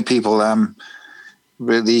don't think people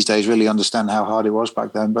these days really understand how hard it was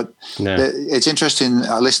back then. But it's interesting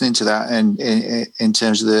listening to that in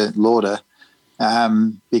terms of the Lauder,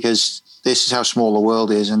 because this is how small the world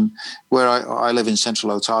is. And where I live in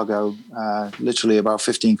central Otago, literally about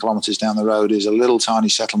 15 kilometres down the road, is a little tiny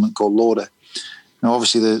settlement called Lauder. Now,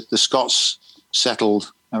 obviously, the Scots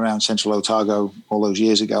settled around central Otago all those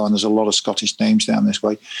years ago, and there's a lot of Scottish names down this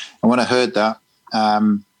way. And when I heard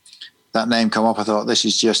that name come up, I thought, this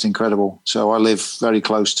is just incredible. So I live very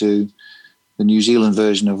close to the New Zealand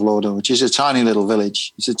version of Lauder, which is a tiny little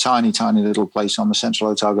village. It's a tiny, tiny little place on the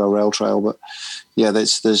Central Otago Rail Trail. But yeah,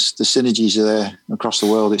 there's the synergies are there across the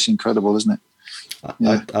world. It's incredible, isn't it?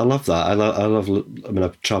 Yeah. I love that. I love. I mean,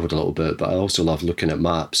 I've travelled a little bit, but I also love looking at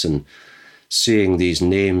maps and seeing these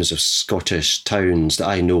names of Scottish towns that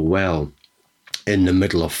I know well in the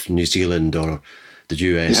middle of New Zealand or the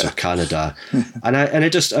US or Canada, and I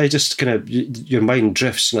just kind of, your mind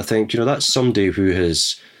drifts, and I think, that's somebody who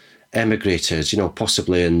has emigrated,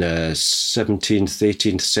 possibly in the 17th,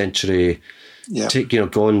 18th century,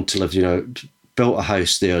 gone to live, built a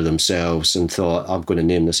house there themselves and thought, I'm going to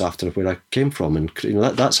name this after where I came from, and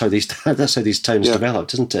that's how these towns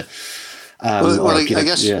developed, isn't it? I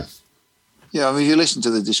guess. Yeah, I mean, if you listen to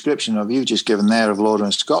the description you've just given there of Lauder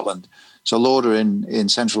in Scotland. So Lauder in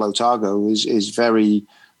central Otago is very,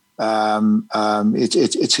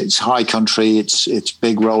 it's high country. It's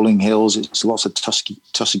big rolling hills. It's lots of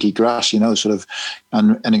tussocky grass, sort of,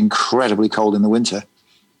 and incredibly cold in the winter.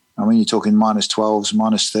 I mean, you're talking minus 12s,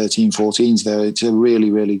 minus 13, 14s there. It's a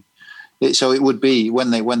really, really. So it would be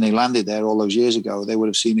when they landed there all those years ago, they would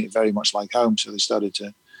have seen it very much like home. So they started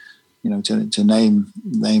to, to name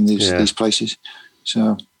these places.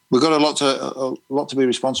 So. We've got a lot to be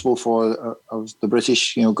responsible for of the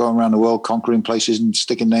British, going around the world, conquering places and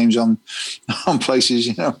sticking names on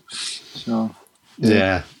places, So,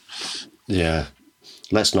 yeah.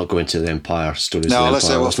 let's not go into the Empire stories. No, of let's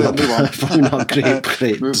the Empire. say Probably not a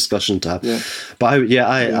great discussion to have. Yeah. But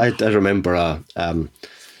I remember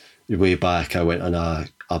way back I went on a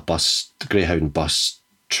Greyhound bus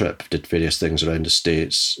trip, did various things around the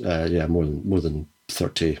States. More than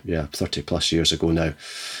 30 plus years ago now,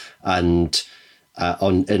 and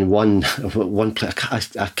in one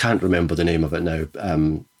place, I can't remember the name of it now,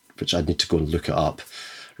 which I need to go and look it up,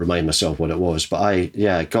 remind myself what it was. But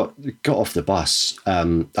I got off the bus.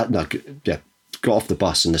 Got off the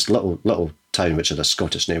bus in this little town which had a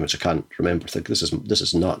Scottish name which I can't remember. I think this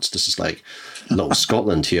is nuts. This is like little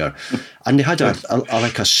Scotland here, and they had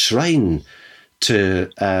a shrine to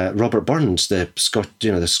Robert Burns, the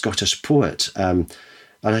Scottish poet, and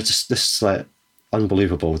this is like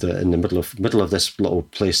unbelievable that in the middle of this little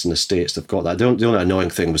place in the States they've got that. The only annoying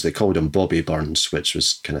thing was they called him Bobby Burns, which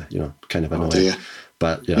was kind of annoying. Dear.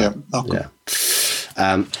 But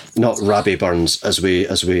not Rabbi Burns as we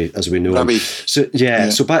know Rabbi.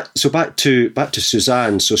 him. So back to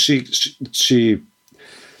Suzanne. So she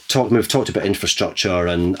we've talked about infrastructure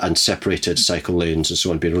and separated cycle lanes and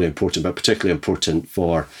so on being really important, but particularly important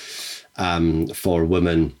for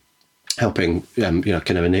women, helping kind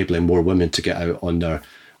of enabling more women to get out on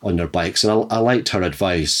their bikes. And I liked her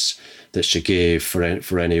advice that she gave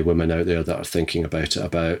for any women out there that are thinking about it,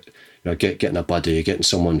 about getting a buddy, getting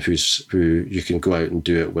someone who you can go out and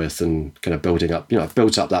do it with, and kind of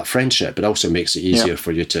builds up that friendship, but also makes it easier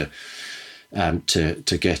for you to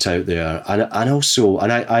get out there. And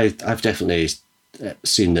I've definitely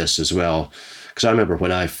seen this as well, because I remember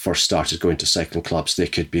when I first started going to cycling clubs, they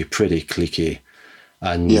could be pretty cliquey.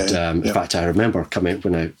 And in fact, I remember coming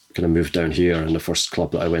when I kind of moved down here, and the first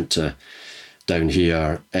club that I went to down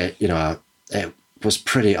here, it was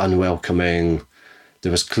pretty unwelcoming.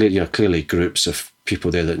 There was clearly groups of people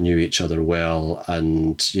there that knew each other well,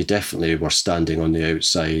 and you definitely were standing on the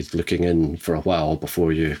outside looking in for a while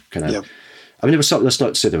before you kind of. Yep. I mean, there was some. That's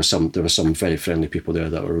not to say there were some very friendly people there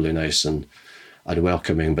that were really nice and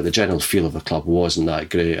welcoming, but the general feel of the club wasn't that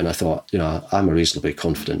great. And I thought, I'm a reasonably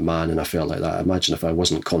confident man, and I felt like that. Imagine if I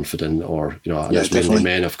wasn't confident, or and it's mainly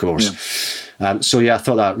men, of course. Yeah. I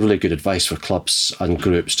thought that really good advice for clubs and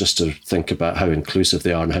groups, just to think about how inclusive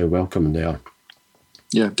they are and how welcoming they are.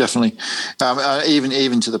 Yeah, definitely.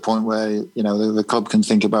 Even to the point where the club can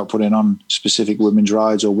think about putting on specific women's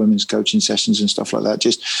rides or women's coaching sessions and stuff like that.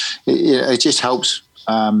 It just helps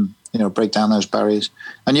break down those barriers.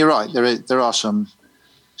 And you're right, there are some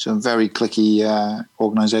very cliquey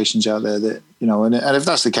organisations out there that and if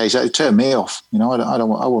that's the case, it would turn me off. I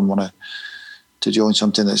wouldn't want to join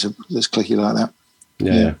something that's cliquey like that.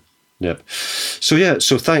 Yeah. Yep.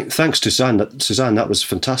 So thanks to Suzanne. That was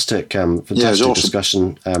fantastic. Fantastic awesome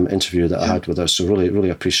discussion interview that I had with her. So really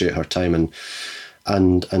appreciate her time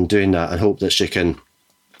and doing that, and hope that she can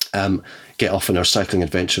get off on her cycling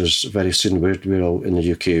adventures very soon. We're all in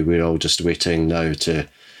the UK. We're all just waiting now to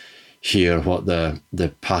hear what the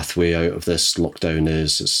pathway out of this lockdown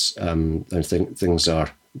is. I think things are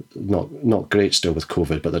not great still with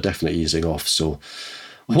COVID, but they're definitely easing off. So.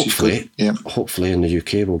 Hopefully in the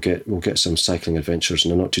UK we'll get some cycling adventures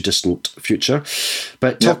in a not too distant future.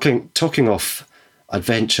 But talking of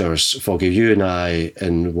adventures, Foggy, you and I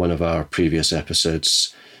in one of our previous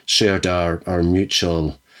episodes shared our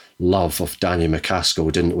mutual love of Danny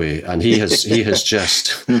MacAskill, didn't we? And he has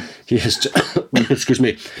just excuse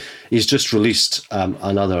me, he's just released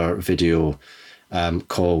another video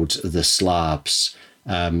called The Slabs,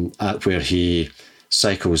 where he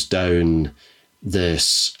cycles down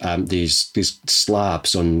these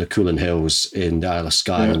slabs on the Cuillin Hills in the Isle of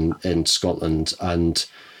Skye in Scotland. And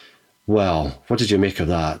well, what did you make of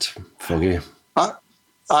that, Foggy?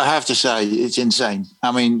 I have to say it's insane.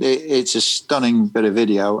 I mean, it's a stunning bit of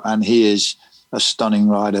video, and he is a stunning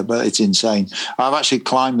rider, but it's insane. I've actually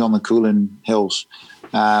climbed on the Cuillin Hills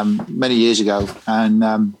many years ago, and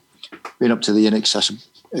been up to the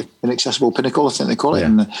inaccessible pinnacle, I think they call it.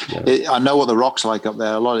 And I know what the rock's like up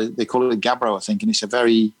there. They call it a gabbro, I think, and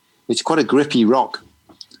it's quite a grippy rock.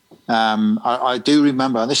 I do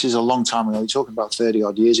remember, and this is a long time ago, we're talking about 30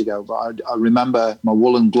 odd years ago, but I remember my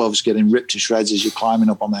woolen gloves getting ripped to shreds as you're climbing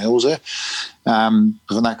up on the hills there, on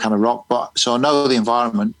that kind of rock. But so I know the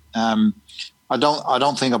environment. I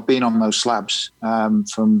don't think I've been on those slabs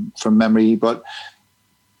from memory, but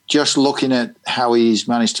just looking at how he's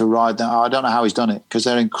managed to ride that, I don't know how he's done it, because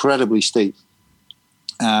they're incredibly steep.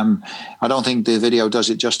 I don't think the video does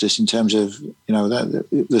it justice in terms of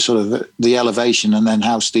the sort of the elevation and then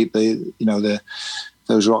how steep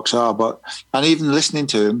those rocks are. And even listening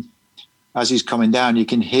to him as he's coming down, you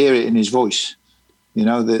can hear it in his voice.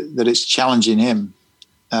 That it's challenging him.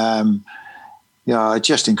 Yeah,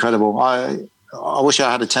 just incredible. I wish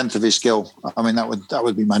I had a tenth of his skill. I mean, that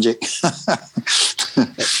would be magic.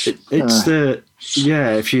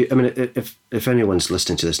 If anyone's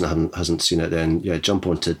listening to this and hasn't seen it, then jump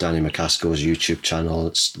onto Danny MacAskill's YouTube channel.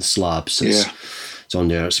 It's the Slabs. It's on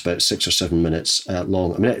there. It's about 6 or 7 minutes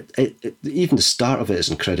long. I mean, even the start of it is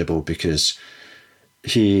incredible because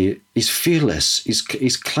he's fearless.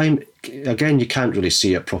 He's climbing. Again, you can't really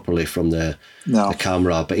see it properly from the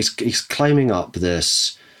camera, but he's climbing up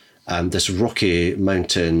this rocky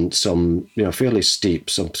mountain, some fairly steep.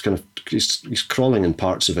 Some kind of he's crawling in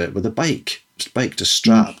parts of it with a bike just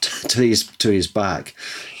strapped to his back.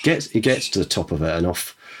 He gets to the top of it and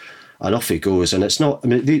off he goes. And it's not. I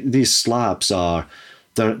mean, these slabs are.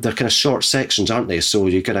 They're kind of short sections, aren't they? So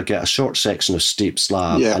you're gonna get a short section of steep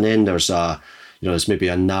slab, and then there's there's maybe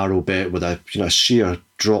a narrow bit with a sheer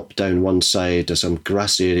drop down one side. There's some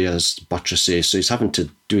grass areas, buttresses. So he's having to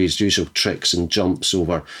do his usual tricks and jumps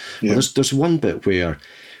over. Yeah. Well, there's one bit where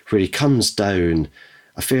he comes down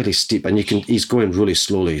a fairly steep, and he's going really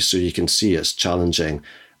slowly, so you can see it's challenging.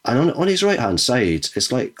 And on his right hand side,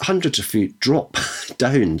 it's like hundreds of feet drop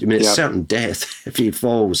down. I mean, it's certain death if he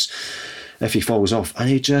falls off, and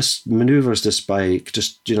he just manoeuvres this bike,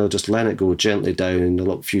 just letting it go gently down a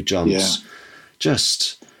little few jumps. Yeah.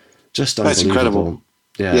 Just unbelievable. That's incredible.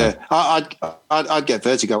 Yeah. I'd get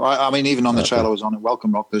vertigo. I mean, even on the trail I was on at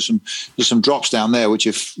Welcome Rock, there's some drops down there which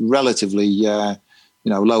are relatively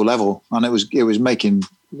low level, and it was making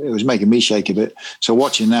me shake a bit. So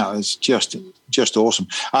watching that is just awesome.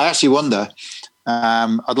 I actually wonder.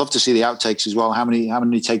 I'd love to see the outtakes as well. How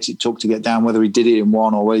many takes it took to get down? Whether he did it in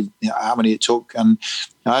one, or how many it took. And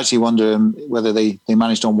I actually wonder whether they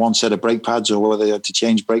managed on one set of brake pads, or whether they had to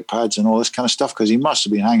change brake pads and all this kind of stuff, because he must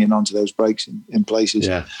have been hanging onto those brakes in places.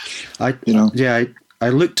 Yeah, I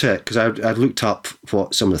looked at because I looked up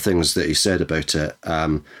what some of the things that he said about it,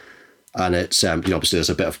 and it's obviously there's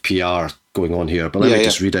a bit of PR going on here, but let me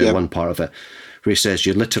just read out one part of it where he says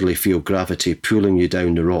you literally feel gravity pulling you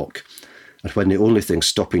down the rock. And when the only thing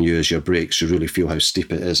stopping you is your brakes, you really feel how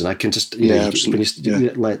steep it is. And I can just, when you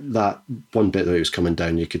like that one bit that he was coming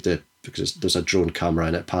down, you could because there's a drone camera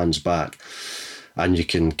and it pans back, and you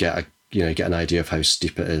can get an idea of how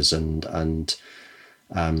steep it is, I think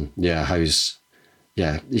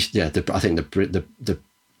the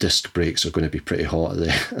disc brakes are going to be pretty hot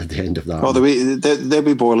at the end of that. Oh, they'll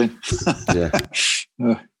be boiling.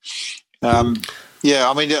 Yeah.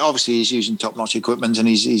 I mean, obviously he's using top-notch equipment, and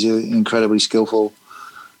he's an incredibly skillful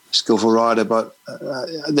rider. But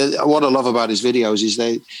what I love about his videos is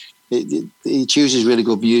he chooses really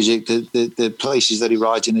good music. The places that he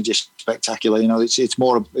rides in are just spectacular.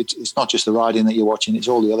 It's not just the riding that you're watching; it's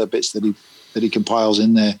all the other bits that he compiles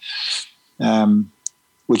in there,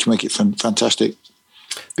 which make it fantastic.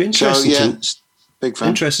 Be interesting. Big fan.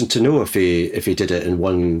 Interesting to know if he did it in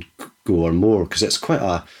one go or more, because it's quite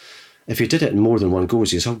a. If he did it in more than one go,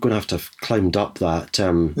 he's going to have climbed up that.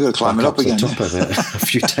 Climb it up again. The top of it a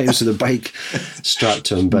few times with the bike strapped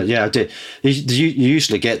to him. But yeah, you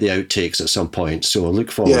usually get the outtakes at some point, so I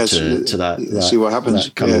look forward to that. See what happens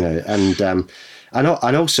coming out. And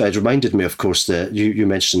also it reminded me, of course, that you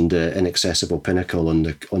mentioned the Inaccessible Pinnacle on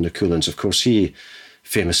the Cuillins. Of course, he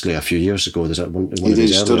famously a few years ago, there's one of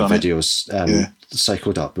his earlier videos,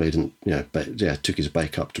 cycled up, took his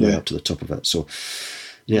bike up right up to the top of it. So.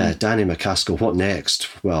 Yeah, Danny MacAskill, what next?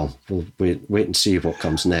 Well, we'll wait and see what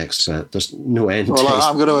comes next. There's no end. Well,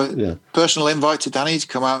 I'm going to personal invite to Danny to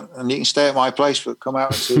come out, and you can stay at my place, but come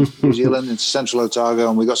out to New Zealand, into Central Otago,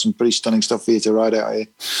 and we've got some pretty stunning stuff for you to ride out here.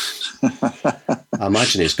 I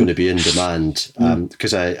imagine it's going to be in demand,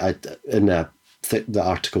 because I in the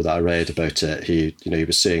article that I read about it, he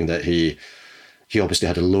was saying that he obviously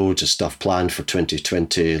had loads of stuff planned for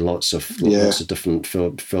 2020, lots of different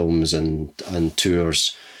films and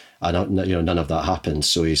tours, and none of that happened.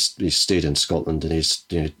 So he's stayed in Scotland, and he's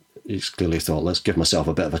clearly thought, let's give myself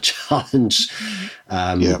a bit of a challenge.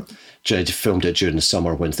 He filmed it during the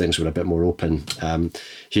summer when things were a bit more open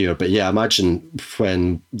here. But yeah, imagine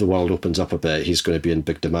when the world opens up a bit, he's going to be in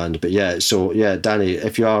big demand. But Danny,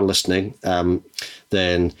 if you are listening,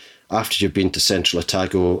 then after you've been to Central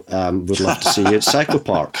Otago, we'd love to see you at Cycle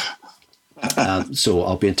Park. So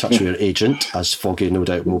I'll be in touch with your agent, as Foggin no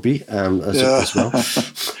doubt will be as well.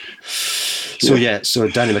 So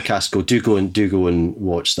Danny MacAskill, do go and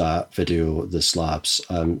watch that video, the Slabs.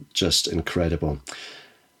 Just incredible.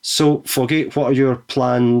 So Foggy, what are your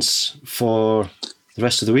plans for the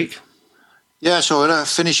rest of the week? Yeah, so we're going to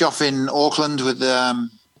finish off in Auckland with the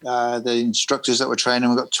instructors that we're training.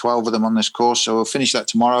 We've got 12 of them on this course, so we'll finish that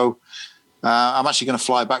tomorrow. I'm actually going to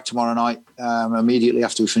fly back tomorrow night immediately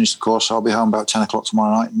after we finish the course. So I'll be home about 10 o'clock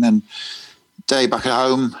tomorrow night, and then day back at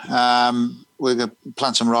home. We're going to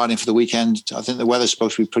plan some riding for the weekend. I think the weather's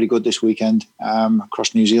supposed to be pretty good this weekend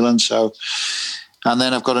across New Zealand. So, and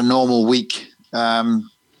then I've got a normal week.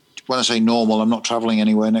 When I say normal, I'm not traveling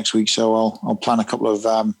anywhere next week, so I'll plan a couple of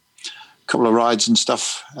rides and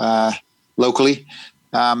stuff locally.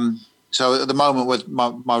 So at the moment, with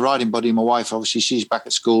my riding buddy, my wife, obviously she's back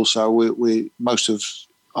at school, so we most of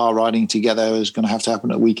our riding together is going to have to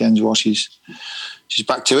happen at weekends while she's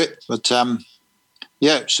back to it. But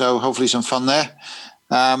so hopefully some fun there,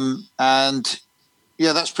 and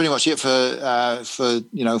that's pretty much it for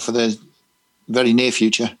the very near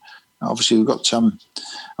future. Obviously, we've got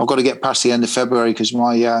I've got to get past the end of February because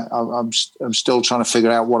I'm still trying to figure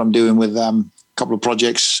out what I'm doing with a couple of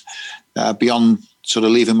projects beyond sort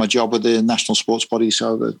of leaving my job with the national sports body.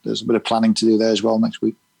 So there's a bit of planning to do there as well next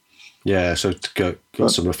week. Yeah, so got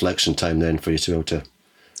some reflection time then for you to be able to.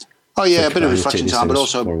 Oh yeah, a bit of reflection time, but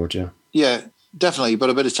also forward, yeah, definitely, but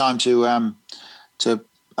a bit of time to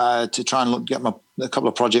try and get a couple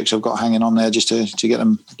of projects I've got hanging on there just to get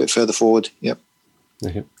them a bit further forward. Yep.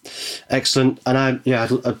 Okay. Excellent. And I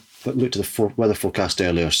looked at the weather forecast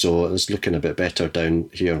earlier, so it's looking a bit better down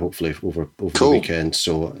here. Hopefully over the weekend.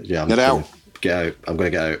 So yeah, I'm going to get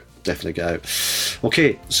out. Definitely get out.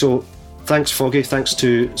 Okay, so thanks, Foggy. Thanks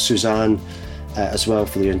to Suzanne as well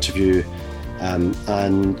for the interview,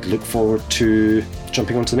 and look forward to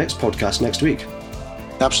jumping onto the next podcast next week.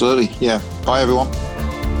 Absolutely. Yeah. Bye, everyone.